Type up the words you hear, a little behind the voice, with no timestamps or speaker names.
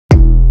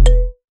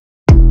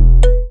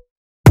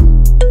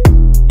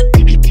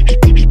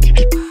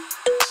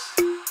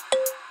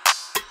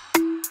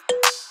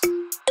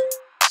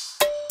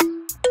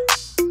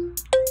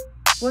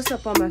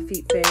What's up on my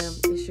feet, fam?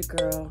 It's your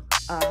girl.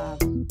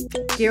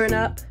 Gearing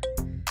up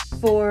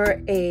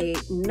for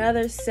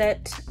another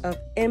set of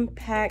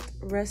Impact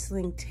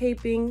Wrestling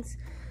tapings.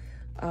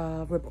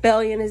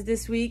 Rebellion is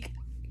this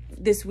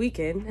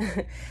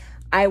weekend.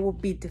 I will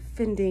be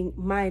defending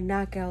my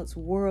Knockouts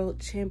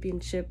World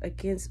Championship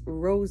against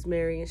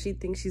Rosemary, and she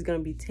thinks she's going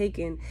to be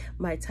taking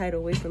my title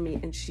away from me,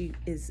 and she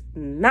is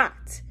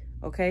not,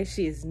 okay?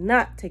 She is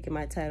not taking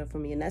my title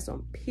from me, and that's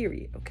on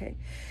period, okay?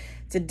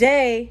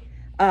 Today,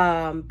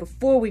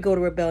 before we go to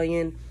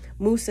Rebellion,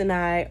 Moose and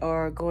I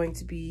are going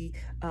to be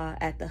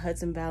at the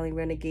Hudson Valley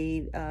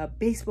Renegade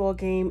baseball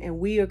game, and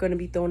we are going to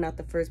be throwing out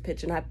the first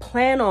pitch, and I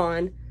plan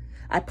on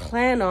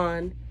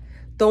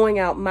throwing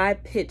out my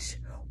pitch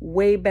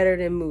way better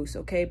than Moose,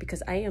 okay?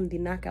 Because I am the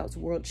Knockouts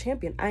World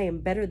Champion. I am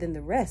better than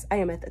the rest. I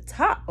am at the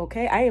top,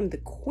 okay? I am the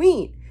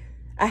queen.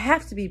 I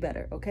have to be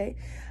better, okay?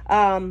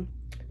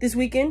 This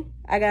weekend,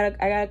 I got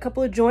a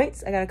couple of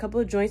joints. I got a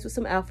couple of joints with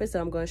some outfits that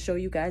I'm going to show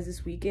you guys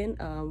this weekend.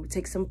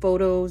 Take some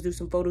photos, do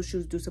some photo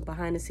shoots, do some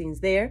behind the scenes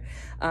there.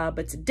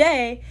 But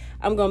today,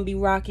 I'm going to be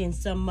rocking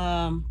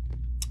some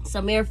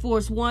Air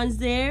Force Ones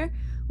there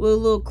with a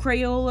little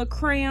Crayola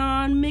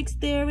crayon mix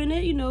there in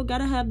it. You know, got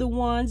to have the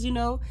ones, you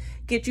know.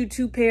 Get you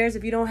 2 pairs.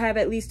 If you don't have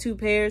at least 2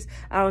 pairs,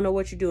 I don't know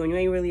what you're doing. You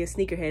ain't really a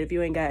sneakerhead if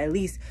you ain't got at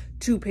least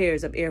 2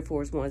 pairs of Air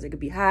Force Ones. It could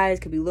be highs,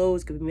 could be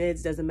lows, could be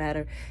mids, doesn't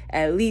matter.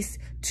 At least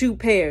 2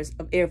 pairs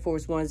of Air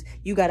Force Ones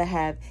you got to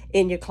have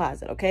in your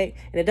closet, okay?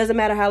 And it doesn't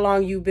matter how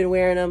long you've been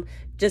wearing them.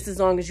 Just as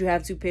long as you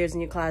have 2 pairs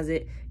in your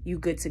closet, you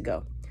good to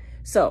go.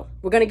 So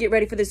we're going to get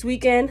ready for this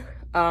weekend.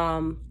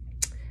 And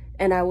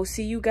I will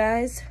see you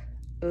guys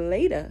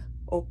later.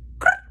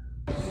 Okay.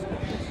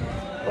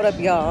 What up,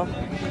 y'all?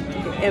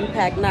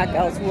 Impact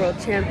Knockouts World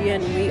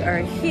Champion. We are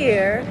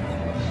here.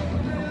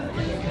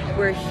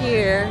 We're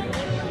here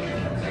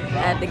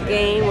at the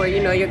game where,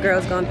 you know, your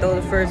girl's gonna throw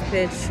the first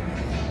pitch.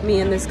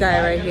 Me and this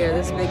guy right here,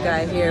 this big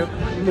guy here,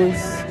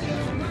 Moose.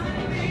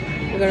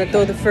 We're gonna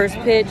throw the first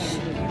pitch,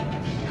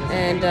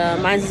 and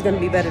mine's is gonna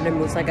be better than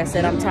Moose. Like I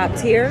said, I'm top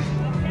tier.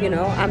 You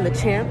know, I'm the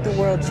champ, the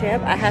world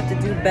champ. I have to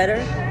do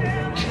better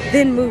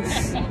than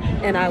Moose,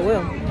 and I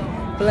will.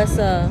 But let's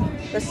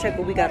check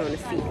what we got on the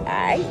feet. All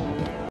right.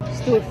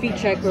 Let's do a feet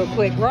check real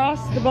quick. Ross,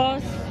 the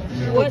boss,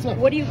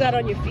 what do you got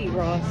on your feet,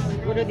 Ross?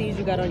 What are these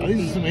you got on your feet?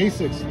 These are some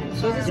Asics.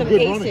 Those are some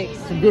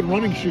Asics. Some good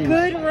running shoes.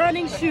 Good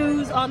running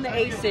shoes on the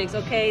Asics,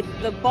 okay?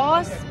 The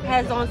boss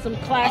has on some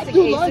classic Asics.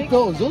 I do like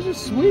those. Those are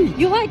sweet.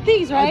 You like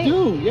these, right? I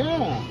do,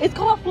 yeah. It's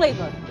called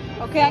FLAVA.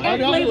 Okay, I got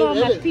FLAVA on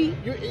my feet.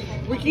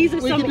 We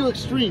can do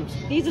extremes.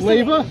 These are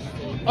FLAVA,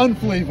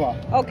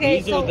 unFLAVA.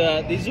 Okay, these are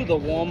the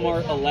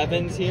Walmart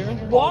 11s here.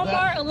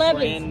 Walmart 11s.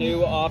 Brand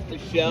new off the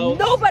shelf.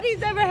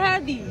 Nobody's ever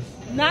had these.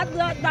 Not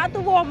the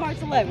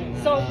Walmart's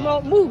 11. So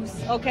no,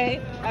 Moose,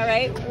 okay? All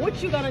right.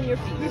 What you got on your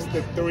feet? It's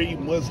the 3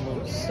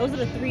 Muslims. Those are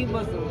the 3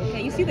 Muslims.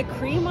 Okay, you see the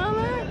cream on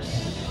that?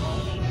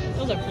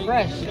 Those are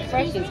fresh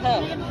as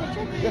hell.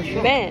 Yeah,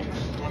 sure. Man,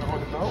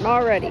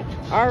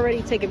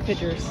 already taking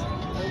pictures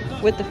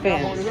with the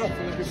fans.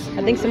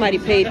 I think somebody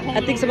paid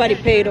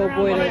old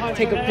boy to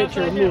take a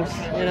picture of Moose,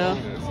 you know?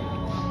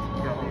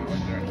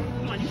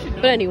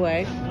 But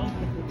anyway,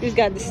 he's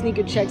got the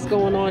sneaker checks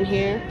going on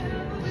here.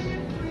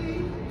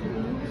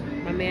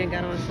 My man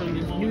got on some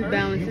New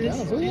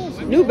Balances.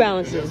 New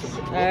Balances,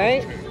 all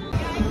right?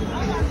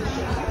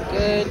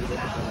 Good.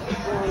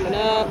 Warming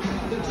up.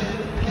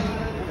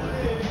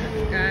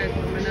 Guys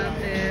warming up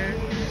there.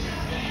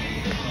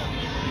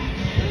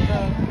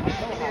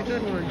 Yeah,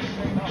 good one.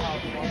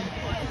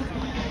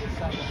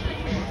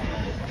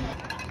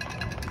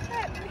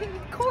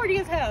 Cordy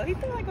as hell. He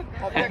feels like a...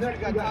 Oh, back there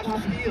got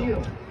Tasha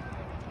Steelz.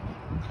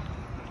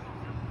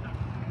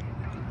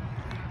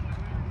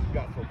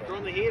 We're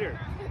on the heater.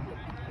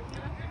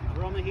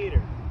 We're on the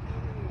heater.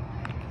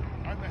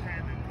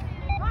 Underhanded.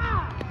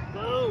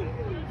 Boom.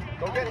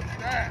 Go get it.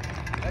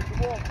 That's your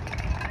ball.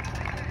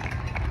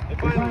 They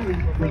finally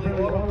really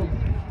low.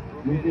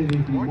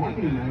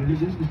 Marketing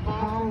manager, this is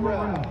Tom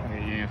Rowell.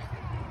 Yeah.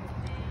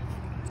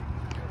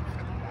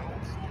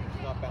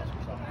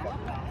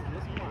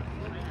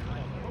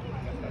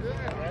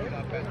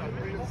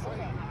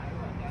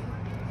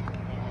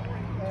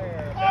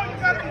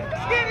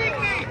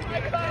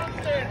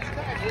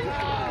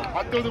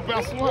 I threw the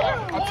best one.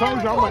 I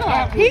told you I'm an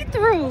athlete. He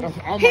threw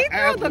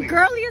the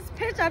girliest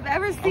pitch I've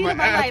ever seen in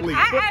my life.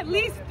 I at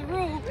least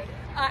threw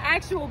an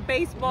actual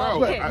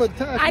baseball pitch.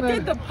 I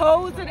did the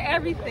pose and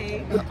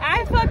everything.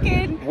 I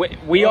fucking...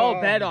 We all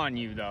bet on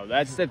you, though.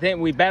 That's the thing.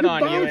 We bet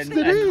on you. It's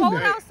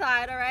cold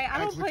outside, all right? I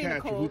don't play in the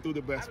cold. Who threw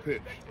the best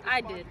pitch?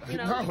 I did, you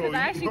know, because I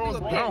actually threw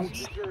a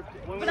pitch.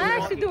 But I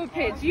actually threw a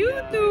pitch. You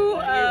threw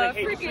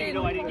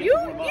freaking...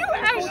 You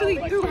actually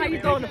threw how you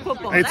throwing the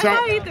football. That's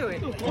how he threw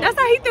it. That's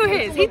how he threw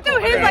his. He threw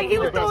his like he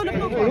was throwing the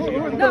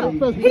football. No,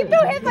 he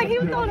threw his like he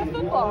was throwing the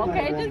football,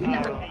 okay? Just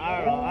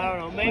I don't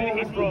know. Maybe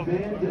he threw.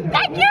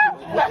 Thank you!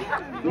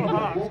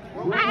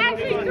 I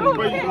actually threw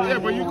move. Yeah,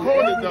 but you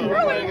called it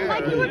though.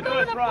 Like you were doing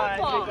a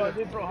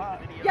football.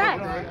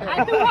 Yes,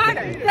 I threw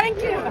harder.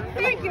 Thank you.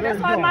 Thank you. That's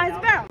why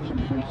mine's bounced.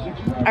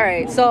 All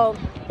right, so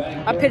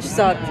our pitch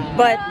sucked,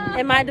 but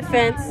in my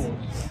defense,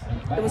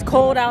 it was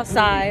cold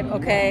outside,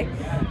 okay?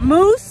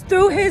 Moose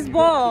threw his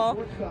ball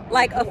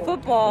like a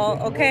football,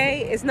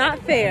 okay? It's not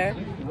fair.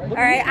 All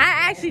right,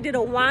 I actually did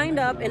a wind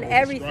up and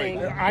everything.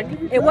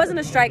 It wasn't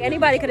a strike.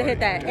 Anybody could have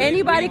hit that.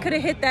 Anybody could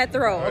have hit that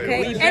throw,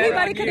 okay?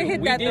 Anybody could have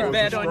hit that throw. We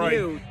did bet on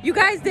you. You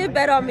guys did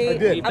bet on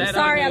me. I'm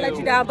sorry I let you.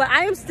 you down, but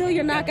I am still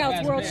your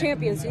Knockouts world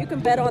champion, so you can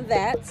bet on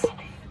that.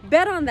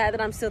 Bet on that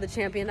I'm still the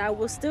champion. I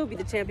will still be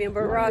the champion,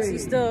 but Ross, you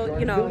still,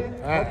 you know.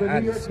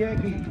 I'm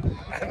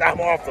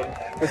off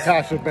the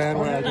Tasha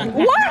bandwagon.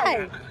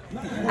 Why?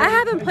 I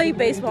haven't played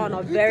baseball in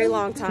a very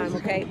long time,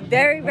 okay?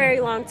 Very, very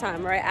long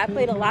time, right? I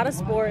played a lot of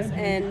sports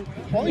and,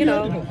 you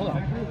know. Hold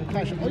on.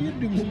 Tasha, all you had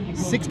to do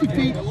was 60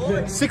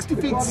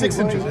 feet, 6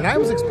 inches. And I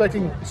was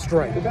expecting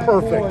strike.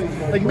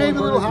 Perfect. Like maybe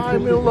a little high,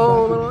 middle,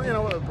 low, a little, you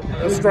know,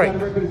 a strike.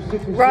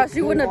 Ross,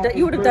 you would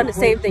have done the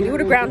same thing. You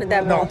would have grounded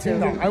that ball too.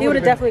 You would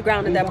have definitely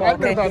grounded that ball,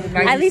 okay?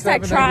 At least I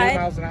tried.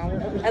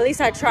 At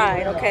least I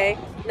tried, okay?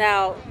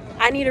 Now,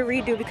 I need a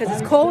redo because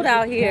it's cold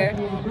out here.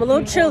 I'm a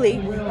little chilly,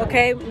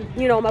 okay?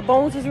 You know, my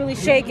bones was really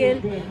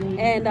shaking,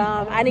 and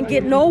I didn't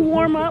get no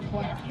warm up.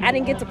 I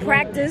didn't get to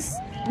practice,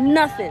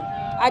 nothing.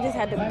 I just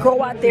had to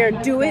go out there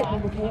and do it.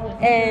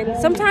 And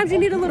sometimes you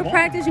need a little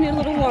practice, you need a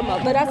little warm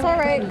up, but that's all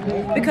right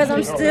because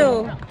I'm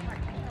still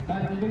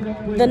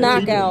the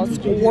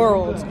Knockouts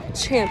world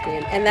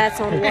champion, and that's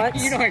on what?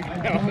 You don't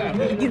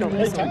know. You know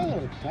what's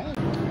on.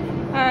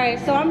 All right,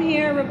 so I'm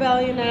here in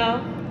Rebellion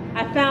now.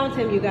 I found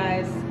him, you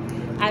guys.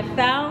 I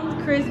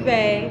found Chris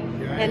Bay,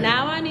 and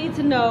now I need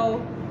to know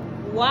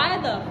why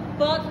the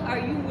fuck are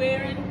you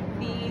wearing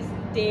these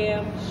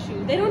damn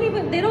shoes? They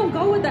don't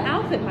go with the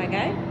outfit, my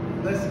guy.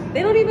 Listen.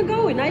 They don't even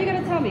go with. Now you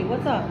gotta tell me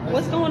what's up.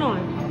 What's going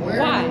on? Why?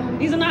 Them.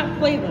 These are not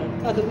flavor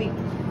of the week.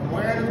 I'm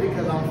wearing them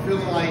because I'm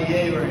feeling like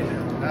yay right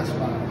now. That's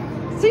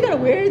why. So you gotta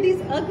wear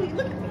these ugly.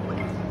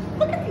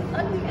 Look at these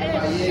ugly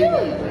ass Yay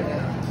shoes. right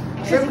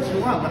now. Say what you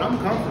want, but I'm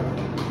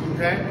comfortable.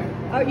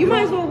 Okay. You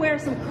might as well wear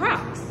some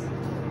Crocs.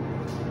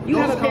 You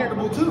Those have a pair.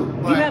 comfortable too.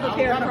 But You have a I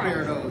pair of got a Crocs.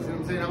 pair of those. You know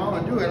what I'm saying? I'm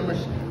gonna do it.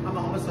 I'm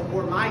gonna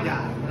support my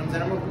guy. You know what I'm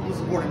saying? I'm gonna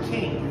support a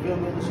king. You feel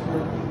me? I'm gonna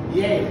support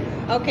yay.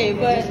 Okay,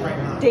 This right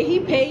now. but did he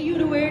pay you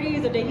to wear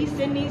these, or did he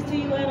send these to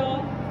you at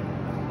all?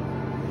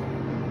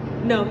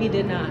 No, he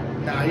did not.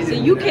 Nah, he So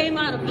didn't you do that. came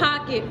out of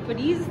pocket for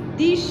these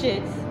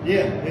shits.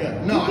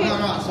 Yeah. No.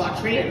 So I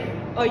traded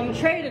them. Oh, you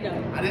traded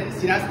them. I didn't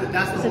see. That's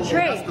It's a the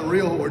trade. That's the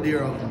real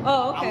ordeal of them.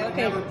 Oh, okay, I would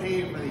okay. never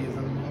paid for these.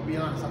 I'm gonna be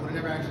honest. I would have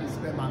never actually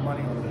spent my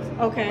money on this.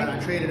 Okay. But I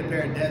traded a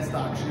pair of dead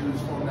stock shoes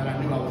for them that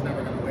I knew I was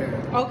never gonna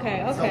wear.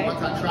 Okay. So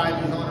once I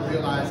tried these on and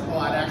realized,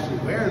 I'd actually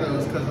wear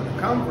those because of the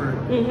comfort.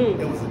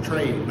 It was a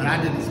trade, but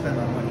I didn't spend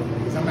my money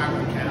on these. I'm not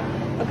gonna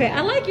cap. Okay,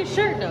 I like your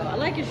shirt though. I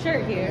like your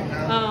shirt here.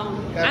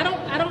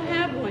 I don't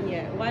have one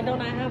yet. Why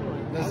don't I have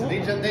one? Listen,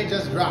 they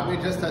just dropped. They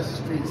just touched the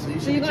street, so you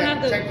So you're should gonna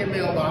have to- check your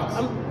mailbox.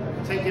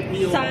 Check your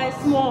PO Size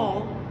box.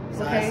 small.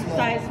 Okay,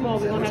 size small.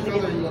 We're gonna have to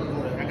Which get. color you gonna go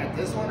with? I got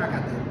this one. I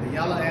got the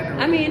yellow and the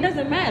red. I mean, it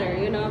doesn't matter,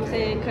 you know what I'm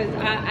saying? Because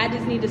I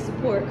just need to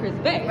support Chris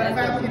Bay. Matter of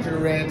fact, get your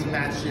red to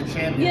match your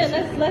championship.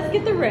 Yeah, let's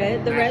get the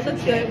red. The red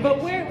looks good.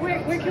 But where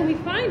can we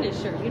find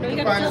this shirt? You know, you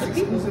You gotta can tell find the this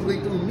people. exclusively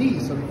through me.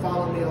 So you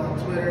follow me on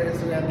Twitter,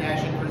 Instagram,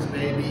 Dashing Chris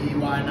Bay,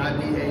 B-E-Y, not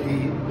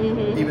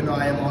B-A-E. Even though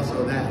I am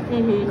also that.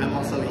 I'm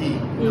also he. You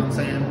know what I'm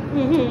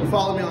saying? You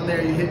follow me on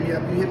there, you hit me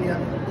up,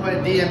 go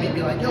ahead DM me,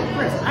 be like, yo,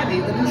 Chris, I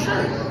need the new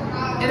shirt.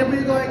 And then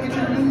we go ahead and get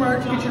you the new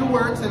merch, get you the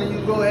works, and then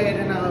you go ahead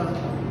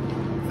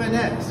and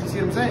finesse. You see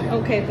what I'm saying?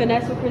 Okay,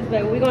 finesse with Chris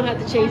Bay. We're gonna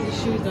have to change the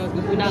shoes though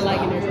because we're not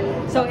liking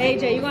this. So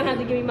AJ, you're gonna have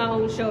to give me my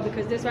own show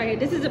because this right here,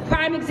 this is a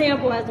prime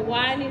example as to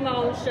why I need my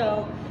own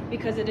show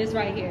because of this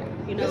right here.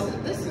 You know,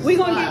 This is we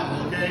gonna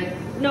style, okay?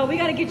 no, we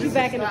gotta get you This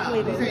back is in the style.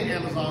 flavor. This ain't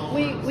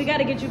Amazon. We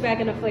gotta get you back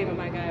in the flavor,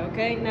 my guy.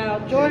 Okay. Now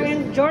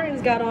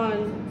Jordan's got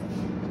on.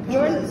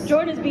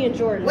 Jordan's being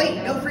Jordan.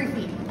 Wait, no free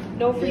feet.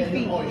 No free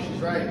feet. Oh, she's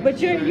right. But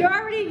you're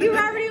already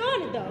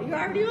on it though. You're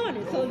already on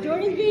it. So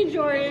Jordan's being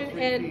Jordan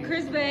and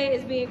Chris Bay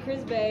is being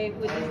Chris Bay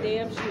with these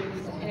damn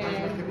shoes.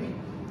 And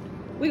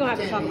we're gonna have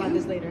to talk about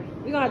this later.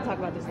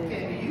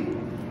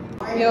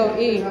 Yo,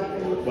 E.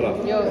 What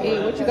up? Yo,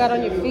 E, what you got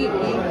on your feet,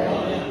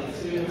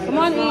 E? Come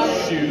on,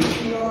 E. Shoes.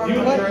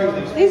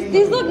 What?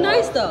 These look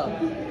nice though.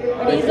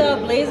 Are these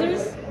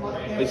blazers?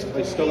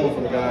 I stole them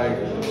from a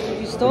guy.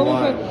 You stole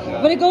them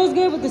from, but it goes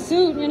good with the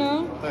suit, you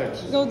know.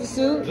 Thanks. It goes with the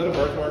suit. Is that a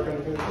birthmark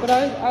on the But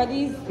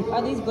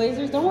are these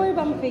blazers? Don't worry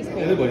about my face paint.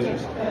 Yeah, they're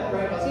blazers.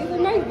 See, they're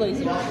nice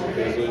blazers.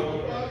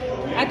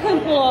 I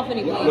couldn't pull off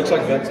any blazers. Looks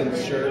like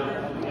Benson's shirt.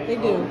 They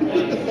do.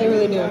 They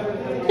really do.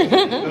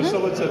 No,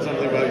 someone said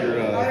something about your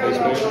face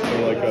paint.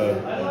 Or like,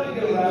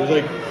 it was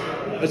like,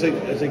 I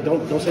was like,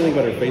 don't say anything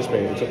about her face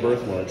paint. It's a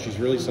birthmark. She's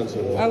really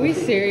sensitive. Are we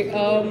serious?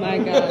 Oh my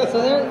God.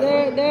 So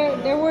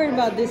they're worried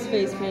about this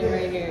face paint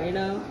right here, you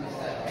know?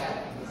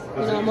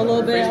 You know, I'm a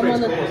little bit, I'm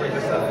on the, Like,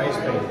 this is not face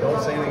paint.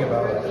 Don't say anything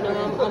about it. you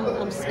know,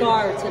 I'm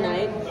Scar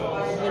tonight.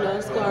 You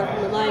know, Scar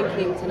from the Lion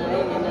King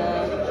tonight, and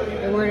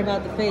they're worried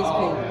about the face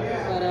paint.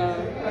 But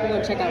we're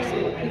gonna check out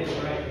some more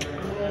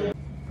people.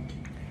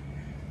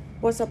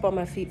 What's up, on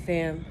my feet,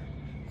 fam?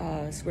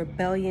 It's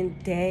Rebellion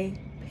Day,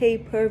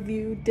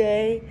 pay-per-view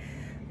day.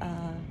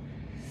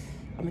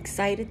 I'm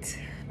excited.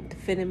 I'm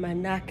defending my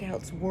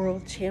Knockouts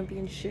World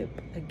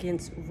Championship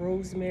against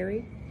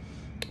Rosemary.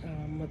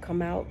 I'm gonna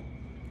come out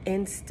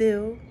and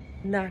still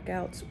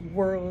Knockouts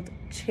World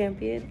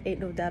Champion. Ain't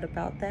no doubt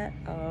about that.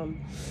 I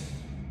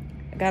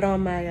got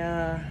on my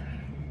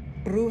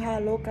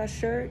Bruja Loca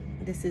shirt.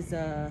 This is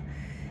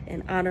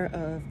in honor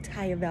of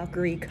Taya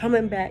Valkyrie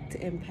coming back to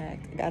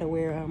Impact. I gotta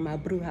wear my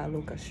Bruja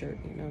Loca shirt,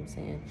 you know what I'm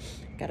saying?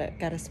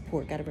 Gotta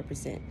support, gotta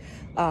represent.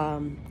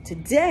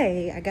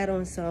 Today I got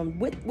on some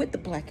with the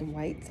black and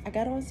whites. I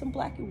got on some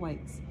black and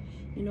whites.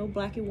 You know,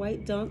 black and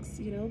white dunks,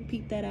 you know,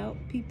 peep that out,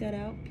 peep that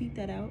out, peep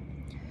that out.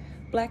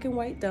 Black and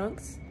white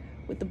dunks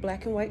with the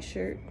black and white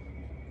shirt,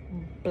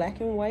 black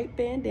and white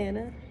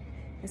bandana,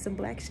 and some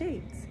black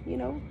shades. You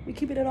know, we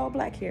keeping it all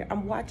black here.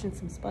 I'm watching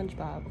some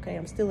SpongeBob, okay?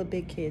 I'm still a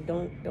big kid.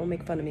 Don't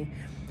make fun of me.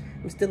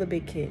 I'm still a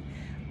big kid.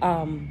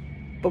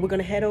 But we're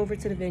gonna head over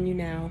to the venue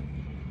now,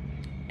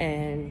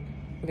 and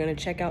we're gonna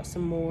check out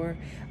some more.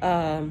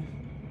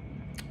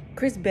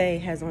 Chris Bay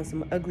has on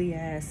some ugly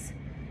ass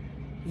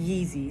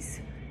Yeezys,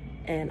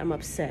 and I'm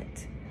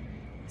upset.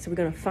 So we're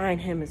gonna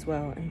find him as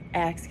well and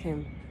ask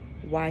him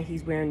why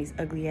he's wearing these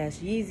ugly ass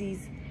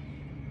Yeezys,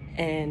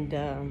 and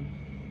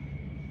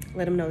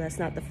let him know that's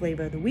not the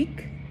flavor of the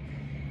week,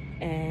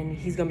 and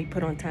he's gonna be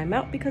put on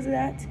timeout because of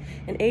that.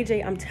 And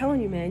AJ, I'm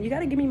telling you, man, you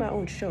gotta give me my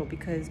own show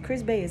because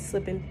Chris Bay is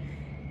slipping,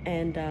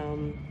 and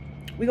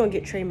we're gonna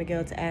get Trey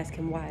Miguel to ask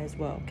him why as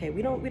well. Okay,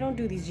 we don't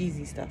do these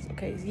Yeezy stuff.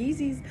 Okay,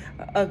 Yeezys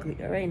are ugly.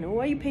 All right, now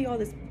why you pay all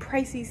this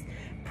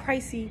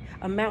pricey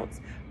amounts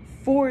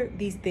for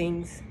these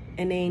things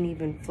and they ain't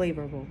even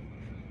flavorful?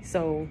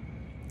 So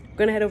we're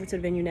gonna head over to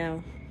the venue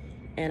now,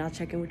 and I'll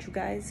check in with you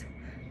guys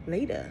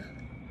later.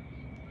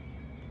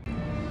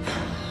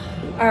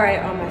 All right,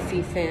 on my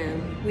feet,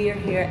 fam, we are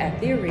here at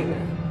the arena.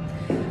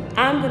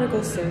 I'm gonna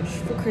go search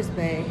for Chris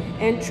Bay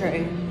and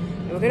Trey,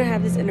 and we're gonna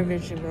have this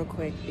intervention real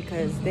quick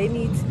because they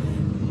need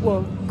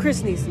well,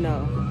 Chris needs to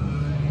know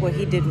what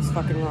he did was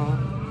fucking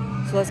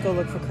wrong. So let's go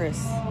look for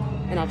Chris,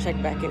 and I'll check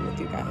back in with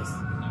you guys.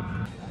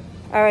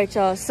 All right,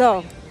 y'all,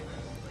 so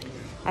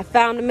I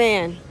found a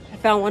man. I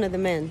found one of the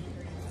men.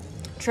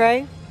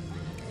 Trey,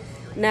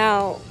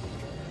 now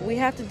we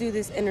have to do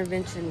this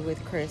intervention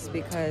with Chris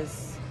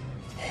because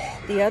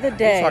the other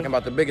day, you're talking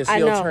about the biggest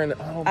heel turn.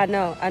 Oh. I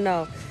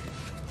know.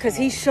 Because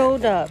he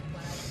showed up.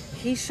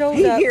 He showed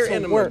he up here to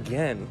in work him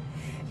again.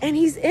 And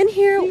he's in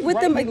here with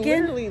them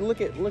again. Literally,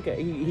 look at.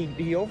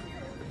 He over.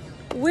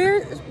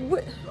 Where?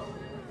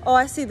 Oh,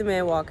 I see the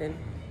man walking.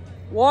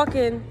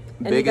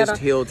 And biggest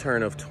heel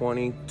turn of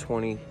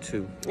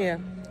 2022. Yeah.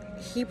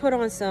 He put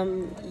on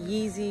some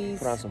Yeezys.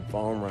 Put on some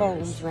foam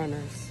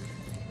runners.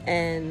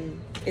 And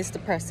it's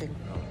depressing.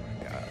 Oh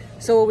my God.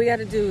 So what we got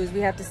to do is we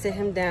have to sit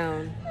him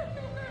down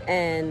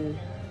and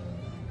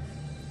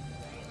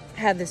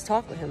have this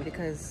talk with him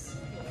because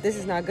this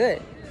is not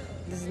good.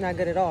 This is not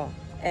good at all.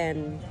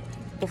 And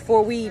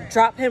before we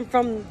drop him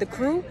from the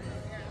crew,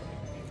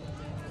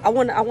 I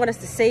want us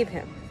to save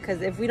him,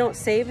 because if we don't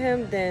save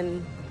him,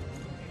 then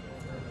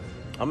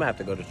I'm gonna have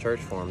to go to church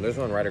for him. There's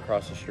one right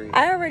across the street.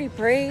 I already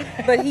prayed,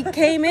 but he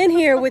came in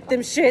here with them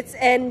shits,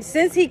 and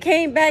since he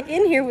came back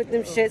in here with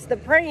them shits, the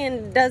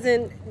praying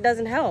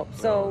doesn't help.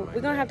 So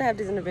we're gonna have to have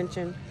this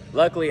intervention.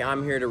 Luckily,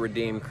 I'm here to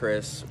redeem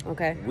Chris.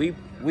 Okay.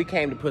 We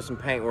came to put some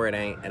paint where it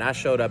ain't, and I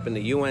showed up in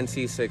the UNC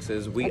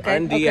 6s. We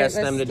unDS'd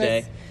them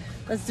today.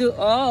 Let's do.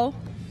 Oh,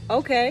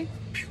 okay.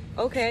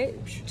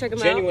 Check them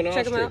Genuine out.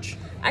 Check them out.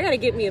 I gotta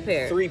get me a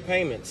pair. 3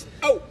 payments.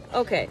 Oh.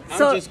 Okay.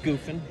 I'm just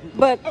goofing.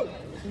 But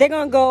they're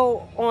gonna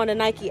go on the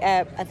Nike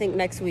app, I think,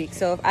 next week.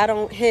 So if I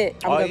don't hit,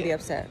 I'm gonna be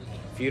upset.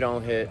 If you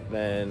don't hit,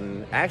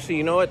 then actually,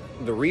 you know what?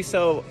 The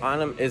resale on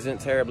them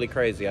isn't terribly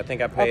crazy. I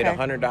think I paid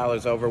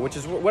 $100 over, which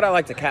is what I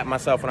like to cap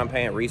myself when I'm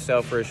paying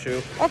resale for a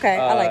shoe. Okay,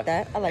 I like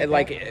that.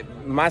 Like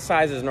my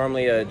size is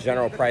normally a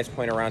general price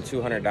point around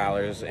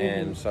 $200,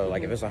 and so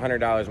like if it's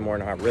 $100 more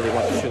than I really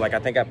want the shoe, like I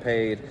think I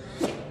paid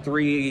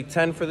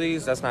 $310 for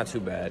these. That's not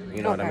too bad.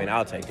 You know what I mean?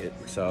 I'll take it.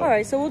 So all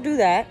right, so we'll do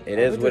that. It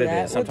is what it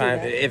is.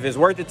 Sometimes if it's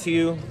worth it to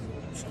you.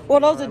 Well,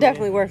 those are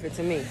definitely worth it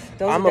to me.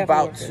 I'm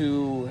about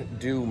to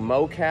do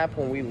mocap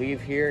when we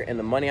leave here, and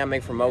the money I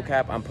make from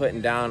mocap, I'm putting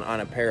down on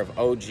a pair of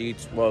OG.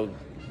 Well,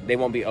 they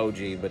won't be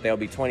OG, but they'll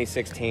be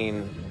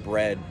 2016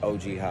 bred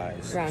OG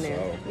highs. Around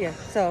there. Yeah.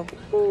 So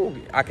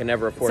I can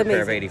never afford a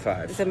pair of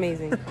 85s. It's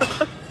amazing.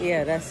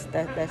 Yeah,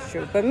 that's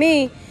true. But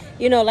me,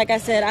 you know, like I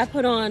said, I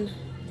put on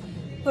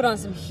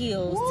some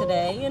heels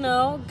today. You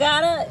know,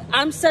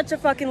 I'm such a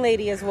fucking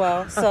lady as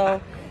well, so.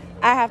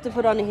 I have to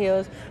put on the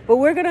heels. But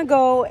we're going to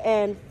go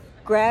and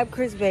grab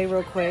Chris Bay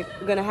real quick.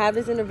 We're going to have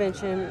this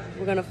intervention.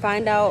 We're going to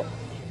find out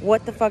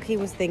what the fuck he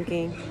was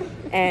thinking.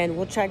 And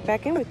we'll check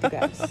back in with you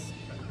guys.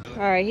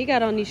 All right, he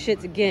got on these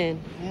shits again.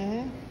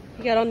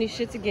 He got on these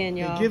shits again,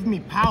 y'all. They give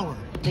me power.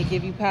 They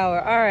give you power.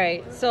 All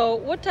right. So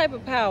what type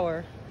of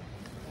power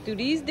do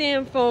these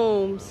damn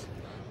foams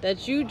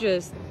that you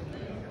just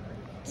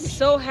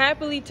so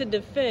happily to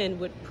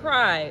defend with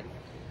pride,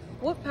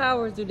 what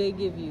powers do they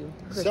give you,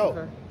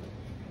 Christopher?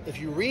 So, if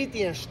you read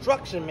the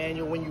instruction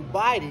manual when you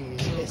buy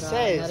these, it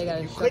says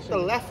if you click the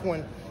left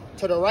one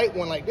to the right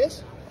one like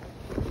this,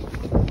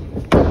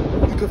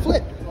 you can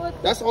flip.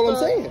 That's all I'm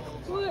saying.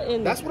 What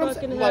in That's the what I'm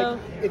fucking saying. hell?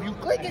 Like, if you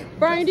click it,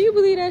 Brian, do you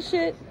believe that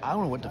shit? I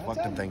don't know what the fuck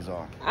them things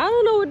are. I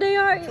don't know what they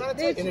are. And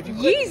It's if you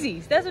click-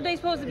 Yeezys. That's what they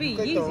supposed to be.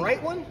 Click Yeezys. the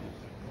right one.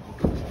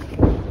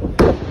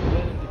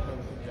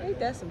 Ain't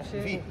that some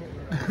shit?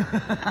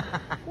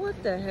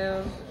 What the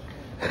hell?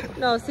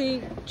 No,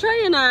 see,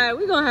 Trey and I,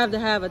 we're gonna have to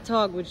have a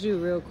talk with you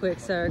real quick,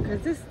 sir,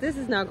 because this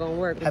is not gonna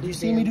work. Have you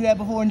seen me do that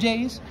before in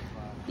J's?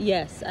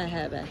 Yes, I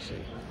have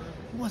actually.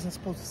 You wasn't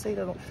supposed to say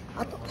that.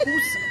 I thought,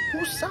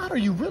 whose side are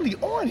you really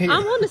on here?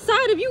 I'm on the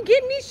side of you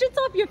getting these shits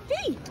off your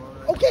feet.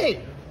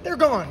 Okay, they're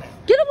gone.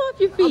 Get them off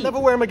your feet. I'll never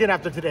wear them again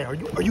after today. Are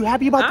you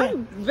happy about that?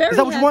 I'm very Is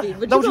that what happy, you want?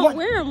 but Is that you what you don't want?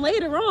 wear them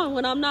later on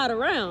when I'm not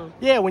around.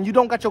 Yeah, when you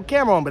don't got your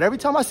camera on. But every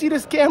time I see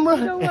this camera,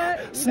 You know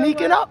what?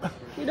 sneaking up,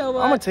 You know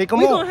what? I'm gonna take them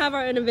We're off. going to have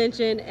our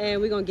intervention and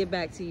we're going to get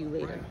back to you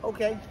later.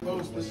 Okay.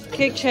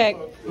 Kick check.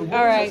 All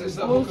right, Moose,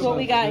 what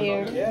we got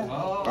here?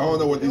 I don't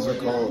know what these are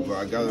called, but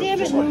I got Damn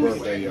it it, for my Moose.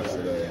 birthday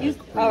yesterday.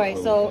 All right,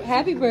 so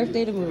happy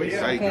birthday to Moose.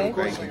 Thank Okay. you,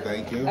 thank you,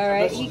 thank you. All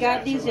right, he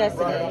got these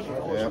yesterday.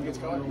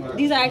 Yep.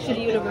 These are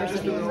actually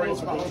university.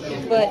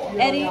 But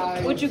Eddie,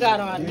 what you got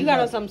on? You got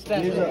on something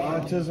special. These are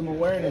autism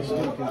awareness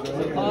stickers.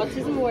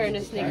 Autism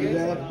awareness sneakers.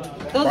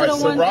 Those By are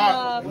the ones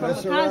Ciroc.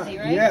 Kamikaze,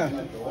 right?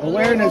 Yeah,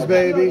 awareness,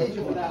 baby.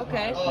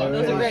 Okay,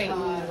 those are great.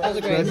 Those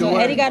are great. So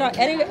Eddie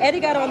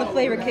got on the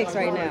flavor kicks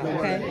right now.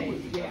 Okay.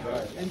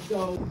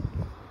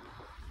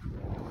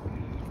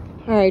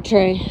 All right,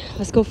 Trey.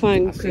 Let's go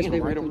find Chris.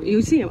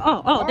 You see him?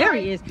 Oh, there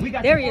he is.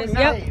 There he is.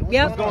 Yep.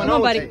 What's going Come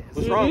on, buddy.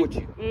 What's wrong with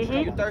you?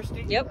 Mhm. You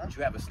thirsty? Yep. Did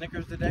you have a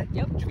Snickers today?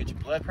 Yep. Did you get your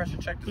blood pressure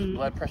checked? There's a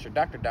blood pressure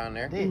doctor down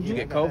there. Did you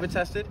get COVID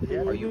tested?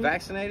 Are you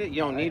vaccinated?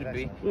 You don't need to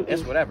be.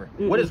 It's whatever.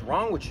 What is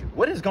wrong with you?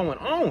 What is going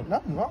on?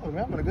 Nothing wrong with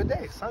me. I'm having a good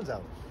day. Sun's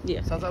out.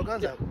 Yeah. Sun's out,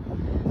 guns out.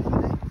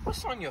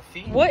 What's on your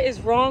feet? What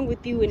is wrong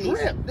with you and these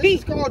Drip. This feet?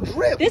 is called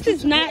drip. This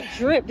is not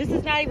drip. This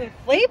is not even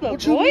FLAVA,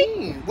 What you boy.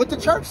 mean? With the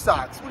church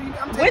socks. What do you?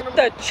 I'm taking With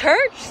them. the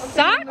church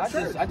socks?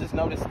 I just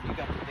noticed they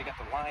got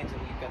the lines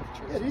and you got the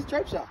Yeah, church. these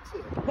church socks.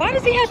 Yeah. Why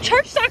does he have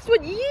church socks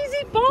with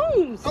Yeezy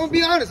foams? I'm gonna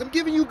be honest. I'm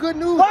giving you good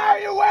news. Why are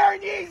you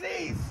wearing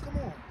Yeezys? Come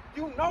on.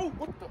 You know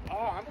what the?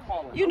 Oh, I'm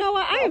calling. You know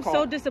what? I am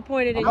so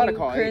disappointed in I'm about to you,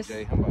 call Chris.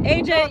 AJ. I'm about to-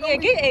 AJ, yeah,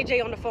 get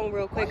AJ on the phone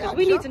real quick because y'all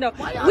we need to know.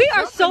 why y'all We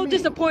are jumping so me?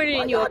 disappointed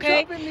Why in you, y'all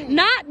okay? jumping me?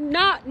 Not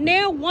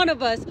now one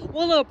of us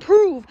will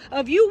approve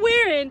of you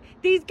wearing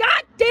these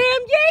goddamn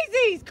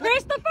Yeezys,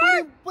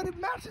 Christopher. But it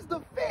matches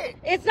the fit.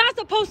 It's not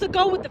supposed to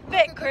go with the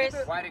fit, Chris.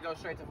 Why'd it go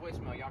straight to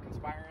voicemail? Y'all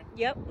conspiring?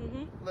 Yep.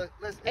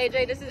 Listen,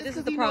 AJ, this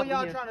is the problem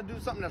Y'all here. trying to do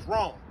something that's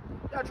wrong.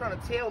 Y'all trying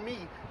to tell me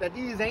that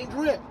these ain't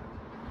drip.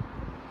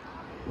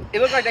 It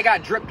looks like they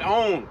got dripped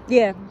on.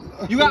 Yeah.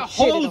 You got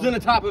Shit it holes on. in the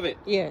top of it.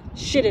 Yeah.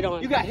 Shit it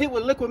on. You got hit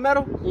with liquid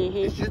metal.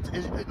 It's just,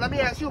 let me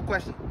ask you a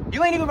question.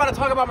 You ain't even about to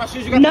talk about my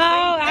shoes. You got No,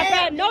 the same-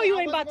 I know you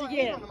ain't about to.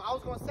 Yeah. Yeah. I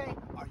was gonna say,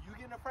 are you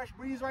getting a fresh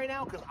breeze right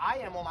now? Because I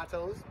am on my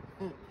toes.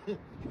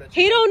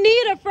 He don't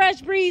need a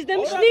fresh breeze. Them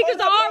Hold up, sneakers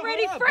hold up, are hold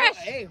already up. fresh.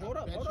 Hey, hold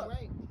up, hold up.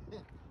 Ain't.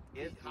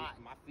 It's hot.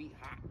 My feet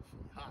hot.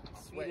 Hot.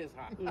 My feet is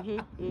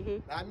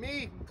hot. Not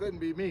me. Couldn't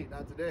be me.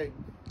 Not today.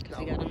 Because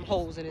he got them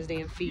holes in his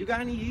damn feet. You got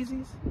any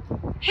Yeezys?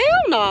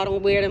 Hell no, I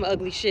don't wear them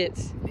ugly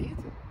shits.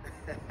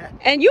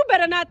 And you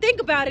better not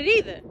think about it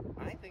either.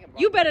 I ain't thinking about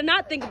You better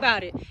not think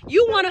about it.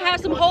 You want to have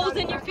some holes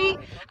in your feet?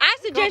 I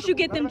suggest you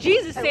get them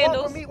Jesus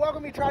sandals.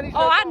 Welcome me. Try these.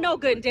 Oh, I know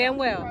good and damn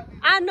well.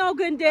 I know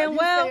good and damn You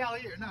stay well. out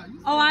here. No,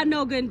 you Oh, I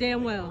know good and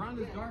damn well.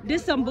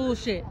 This some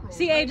bullshit.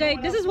 See,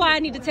 AJ, this is why I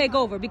need to take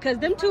over because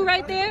them two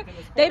right there,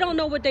 they don't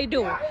know what they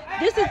doing.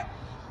 This is,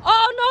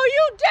 oh no,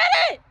 you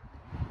did it!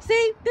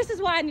 See, this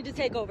is why I need to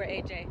take over,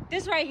 AJ.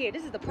 This right here,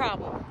 this is the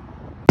problem.